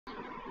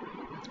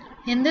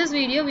In this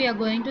video we are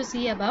going to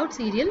see about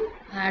serial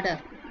adder.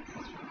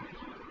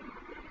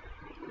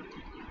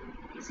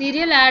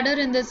 Serial adder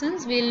in the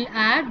sense we'll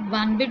add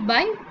 1 bit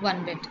by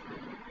 1 bit.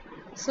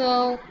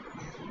 So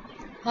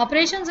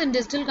operations in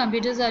digital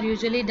computers are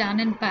usually done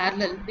in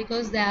parallel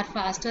because they are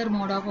faster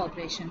mode of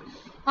operation.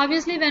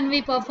 Obviously when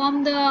we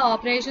perform the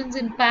operations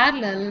in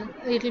parallel,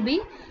 it will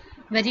be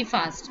very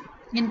fast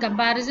in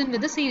comparison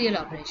with the serial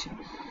operation.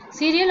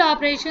 Serial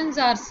operations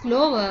are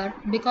slower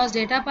because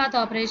data path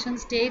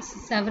operations takes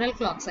several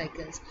clock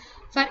cycles.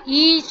 For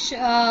each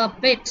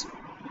bit,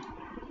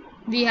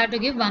 we have to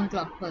give one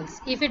clock pulse.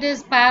 If it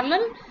is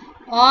parallel,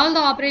 all the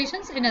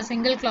operations in a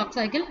single clock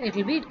cycle, it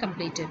will be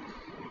completed.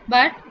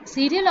 But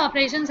serial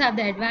operations have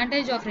the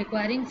advantage of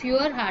requiring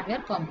fewer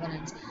hardware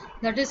components.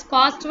 That is,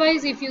 cost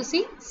wise, if you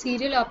see,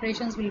 serial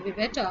operations will be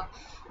better,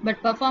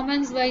 but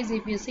performance wise,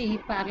 if you see,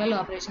 parallel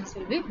operations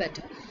will be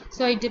better.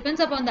 So it depends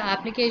upon the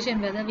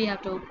application whether we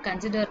have to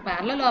consider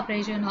parallel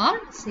operation or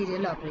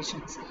serial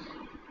operations.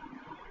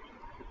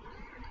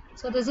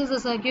 So this is the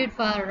circuit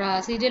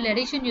for serial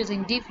addition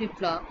using D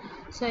flip-flop.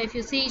 So if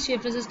you see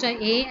shift resistor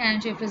A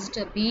and shift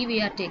resistor B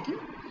we are taking.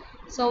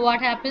 So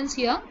what happens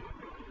here?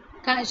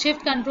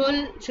 Shift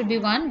control should be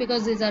 1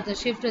 because these are the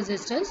shift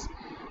resistors.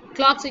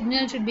 Clock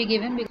signal should be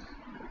given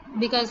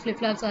because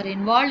flip-flops are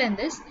involved in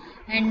this.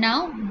 And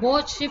now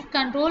both shift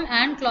control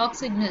and clock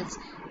signals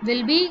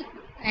will be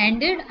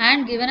ended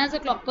and given as a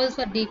clock pulse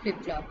for D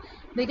flip-flop.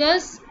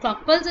 Because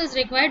clock pulse is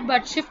required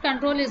but shift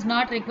control is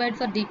not required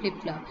for D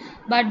flip-flop.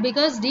 But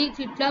because D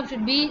flip-flop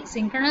should be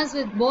synchronous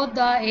with both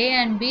the A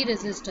and B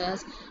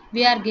resistors,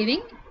 we are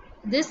giving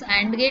this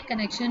AND gate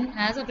connection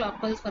as a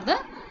clock pulse for the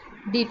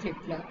D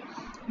flip-flop.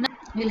 Now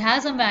we'll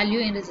have some value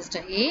in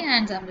resistor A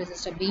and some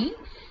resistor B.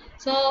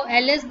 So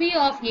LSB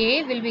of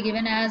A will be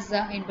given as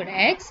input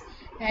X,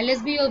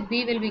 LSB of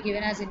B will be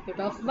given as input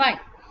of Y.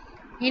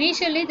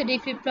 Initially the D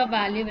flip-flop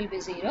value will be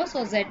 0,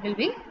 so Z will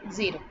be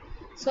 0.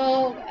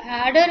 So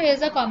adder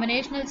is a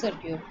combinational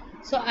circuit.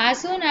 So as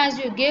soon as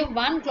you give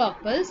one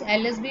clock pulse,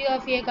 LSB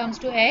of A comes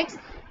to X,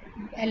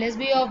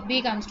 LSB of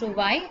B comes to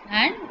Y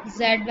and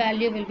Z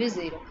value will be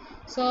 0.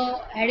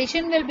 So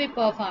addition will be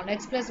performed,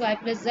 X plus Y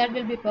plus Z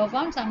will be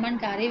performed, sum and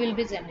carry will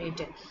be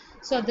generated.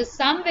 So the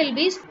sum will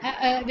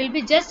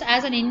be just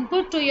as an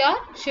input to your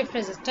shift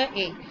resistor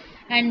A,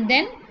 and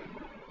then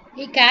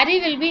a carry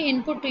will be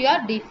input to your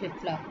D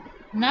flip-flop.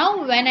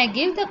 Now when I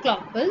give the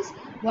clock pulse,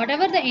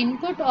 whatever the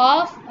input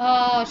of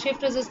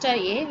shift resistor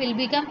A will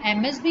become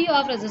MSB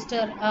of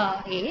resistor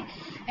A,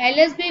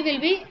 LSB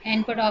will be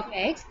input of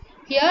X.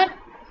 Here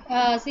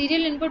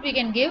serial input we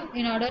can give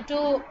in order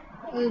to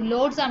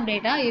load some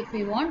data if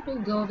we want to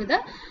go with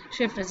the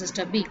shift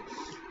resistor B.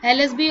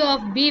 LSB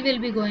of B will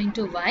be going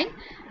to Y,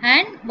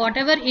 and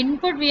whatever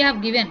input we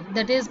have given,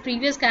 that is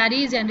previous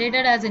carry is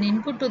generated as an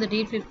input to the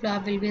D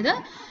flip-flop, will be the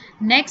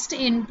next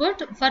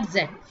input for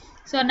Z.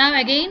 So now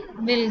again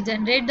we'll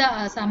generate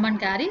the sum and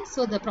carry.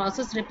 So the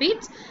process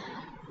repeats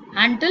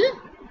until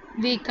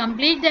we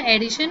complete the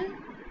addition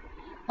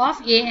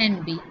of A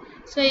and B.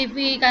 So if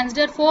we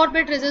consider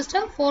 4-bit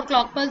resistor, 4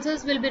 clock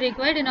pulses will be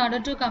required in order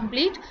to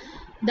complete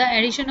the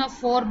addition of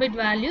 4-bit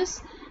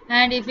values.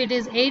 And if it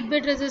is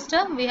 8-bit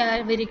resistor,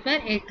 we require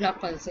 8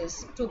 clock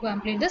pulses to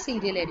complete the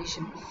serial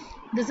addition.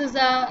 This is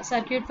the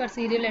circuit for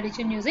serial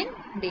addition using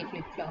D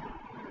flip-flop.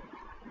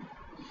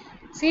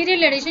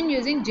 Serial addition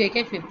using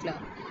JK flip-flop.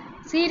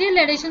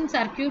 Serial addition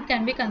circuit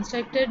can be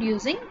constructed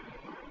using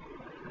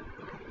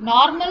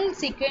normal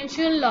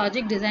sequential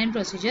logic design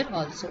procedure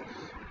also.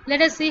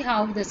 Let us see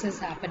how this is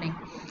happening.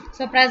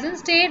 So present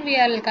state we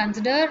will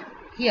consider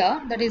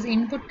here, that is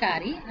input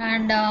carry,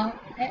 and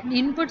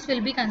inputs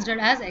will be considered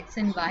as X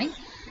and Y,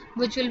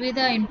 which will be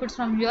the inputs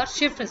from your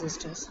shift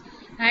resistors,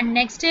 and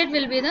next state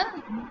will be the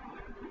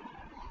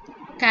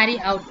carry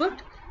output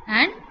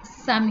and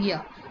sum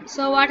here.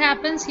 So what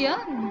happens here?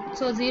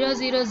 So 0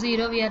 0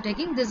 0 we are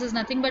taking, this is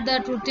nothing but the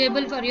truth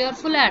table for your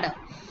full adder.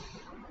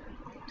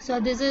 So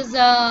this is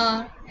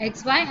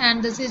XY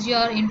and this is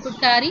your input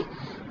carry,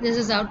 this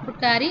is output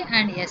carry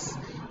and S.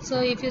 So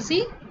if you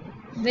see,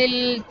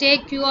 we'll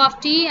take Q of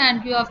T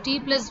and Q of T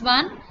plus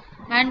 1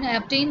 and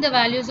obtain the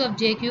values of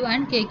JQ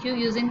and KQ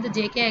using the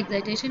JK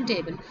excitation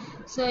table.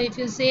 So if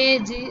you say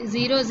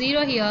 0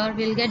 0 here,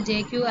 we'll get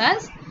JK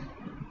as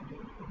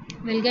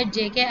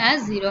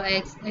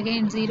 0x,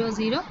 again 0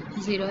 0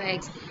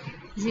 0x,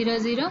 0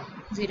 0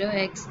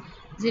 0x,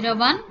 0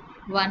 1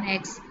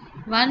 1x,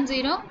 1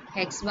 0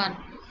 x1,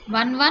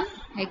 1 1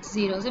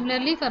 x0.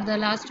 Similarly for the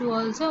last two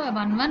also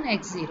 1 1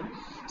 x0.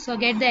 So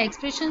get the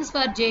expressions for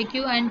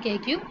JQ and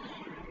KQ.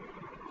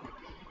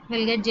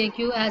 We'll get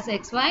JQ as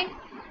xy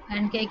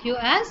and KQ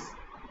as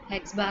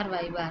x bar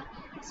y bar.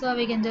 So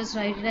we can just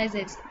write it as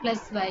x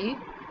plus y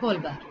whole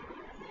bar.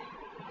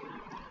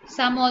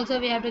 Sum also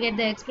we have to get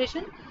the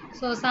expression.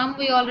 So sum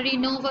we already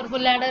know for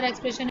full adder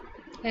expression,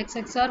 x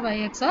XOR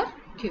y XOR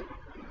q.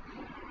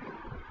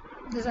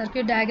 The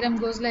circuit diagram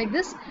goes like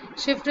this.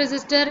 Shift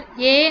resistor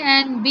A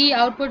and B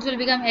outputs will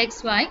become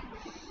XY.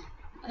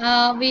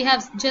 We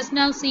have just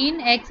now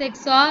seen X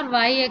XOR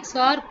Y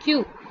XOR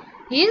Q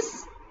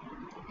is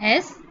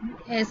S.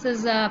 S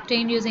is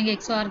obtained using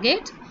XOR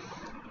gate.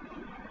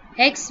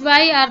 X,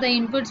 Y are the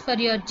inputs for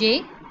your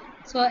J.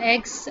 So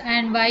X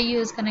and Y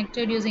is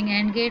connected using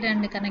AND gate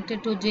and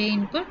connected to J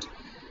input.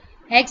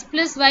 X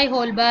plus Y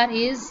whole bar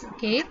is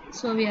K.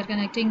 So we are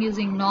connecting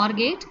using NOR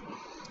gate.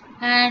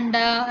 And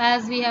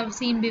as we have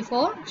seen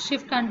before,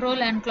 shift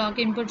control and clock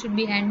input should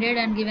be ANDed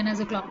and given as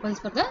a clock pulse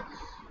for the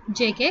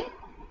JK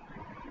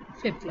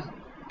flip-flop.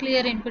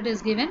 Clear input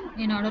is given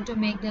in order to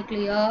make the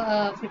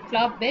clear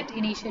flip-flop bit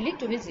initially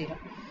to be 0.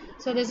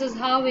 So this is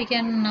how we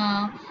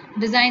can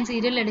design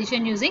serial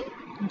addition using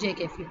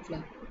JK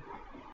flip-flop.